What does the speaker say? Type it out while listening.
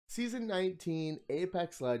Season 19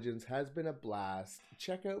 Apex Legends has been a blast.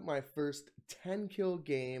 Check out my first 10 kill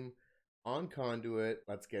game on Conduit.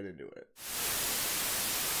 Let's get into it.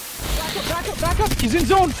 Back up, back up, back up! He's in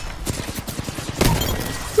zone!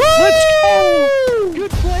 Woo! Let's go!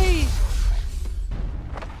 Good play!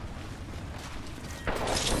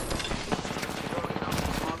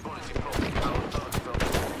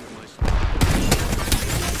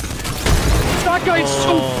 That guy's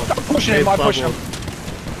so... I'm pushing him, I'm pushing him.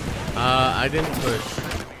 I didn't push.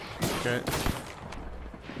 Okay.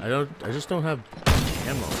 I just don't have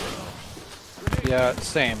ammo. Yeah,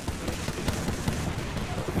 same.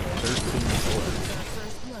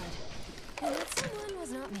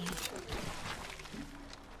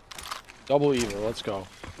 Double evil, let's go.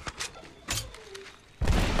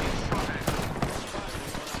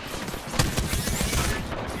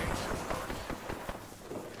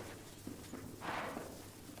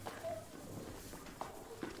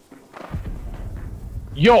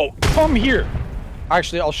 Yo, come here.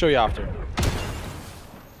 Actually, I'll show you after.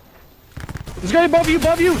 This guy above you,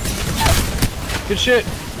 above you. Good shit.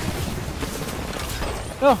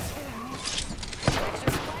 Oh.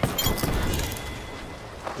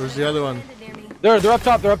 Where's the other one? They're up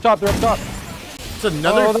top, they're up top, they're up top. It's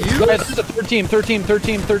another fuse? This is a third team.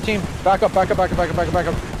 Back up, back up, back up, back up, back up, back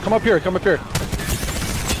up. Come up here, come up here.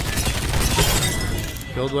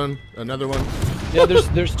 Killed one, another one. Yeah,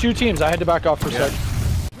 there's two teams. I had to back off for a sec.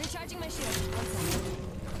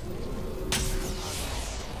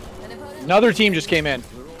 Another team just came in.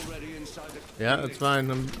 Yeah, that's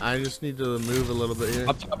fine. I just need to move a little bit here.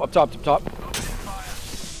 Up top, up top, up top.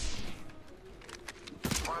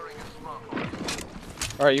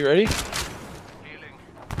 Alright, you ready?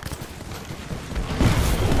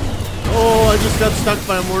 Oh, I just got stuck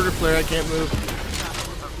by a mortar flare. I can't move.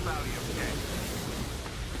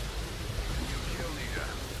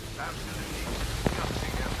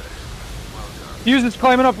 Fuse is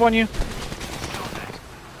climbing up on you.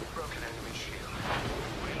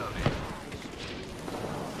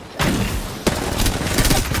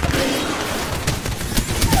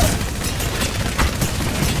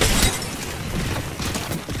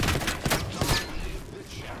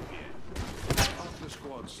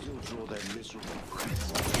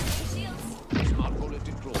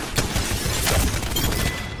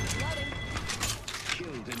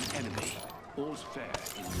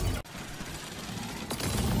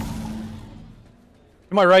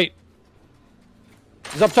 To my right.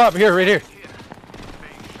 He's up top here, right here.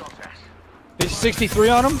 He's 63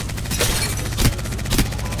 on him.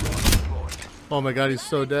 Oh my god, he's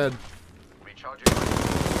so dead.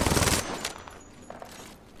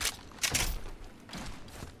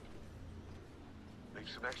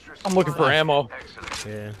 I'm looking for ammo.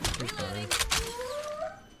 Yeah, he's fine.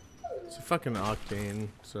 It's a fucking octane,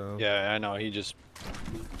 so. Yeah, I know. He just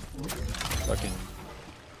fucking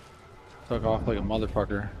took off like a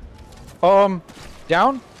motherfucker.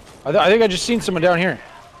 Down? I think I just seen someone down here.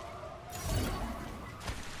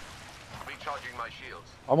 Recharging my shields.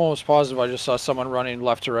 I'm almost positive I just saw someone running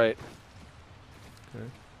left to right. Okay.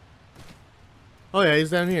 Oh yeah,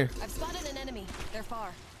 he's down here. I've spotted an enemy. They're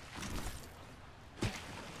far.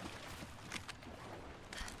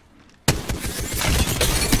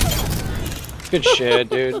 Good shit,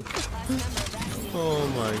 dude. Oh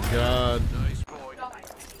my god.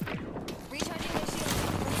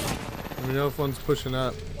 Let me know if one's pushing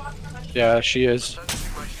up. Yeah, she is.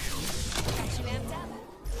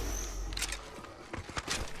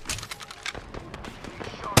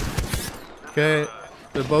 Okay,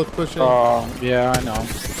 they're both pushing. Oh, yeah, I know.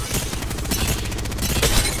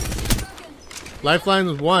 Lifeline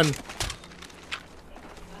was one.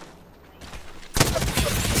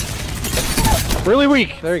 Really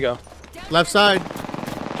weak. There you go. Left side.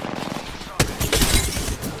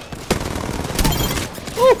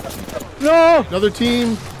 No! Another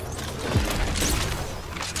team.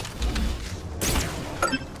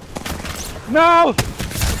 No!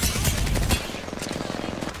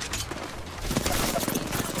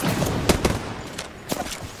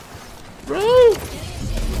 Bro!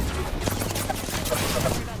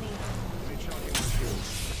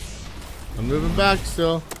 I'm moving back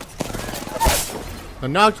still. I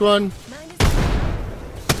knocked one.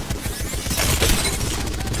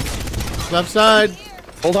 Left side.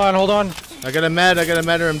 Hold on, hold on. I got a med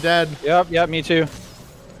or I'm dead. Yep, me too.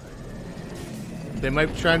 They might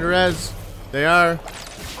be trying to res. They are.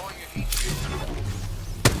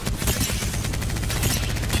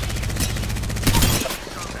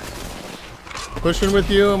 Pushing with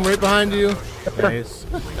you. I'm right behind you. Nice.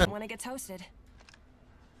 When I get toasted.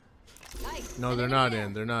 No, they're not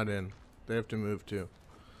in. They're not in. They have to move too.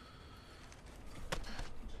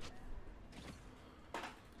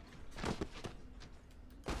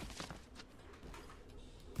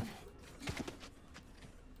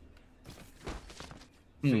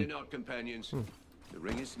 Fear not, companions. The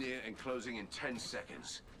ring is near and closing in 10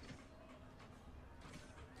 seconds.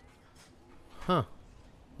 Huh.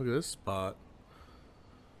 Look at this spot.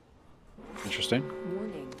 Interesting.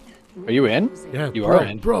 Warning. Are you in? Yeah, You bro, are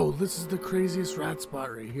in. Bro, this is the craziest rat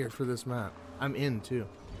spot right here for this map. I'm in too.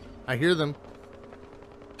 I hear them.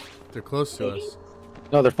 They're close to us.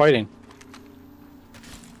 No, they're fighting.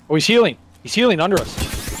 Oh, he's healing. He's healing under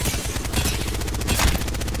us.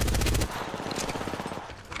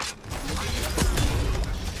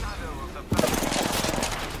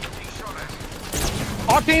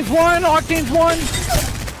 Octane's one. Octane's one.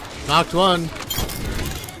 Knocked one.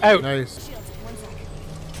 Out. Nice.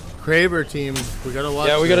 Kraber team, we gotta watch.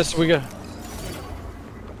 Yeah, we this. gotta.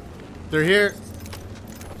 They're here.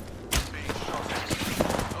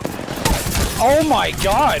 Oh my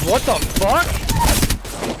god, what the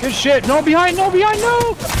fuck? Good shit. No, behind, no, behind,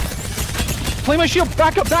 no! Play my shield.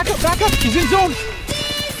 Back up, back up, back up. He's in zone.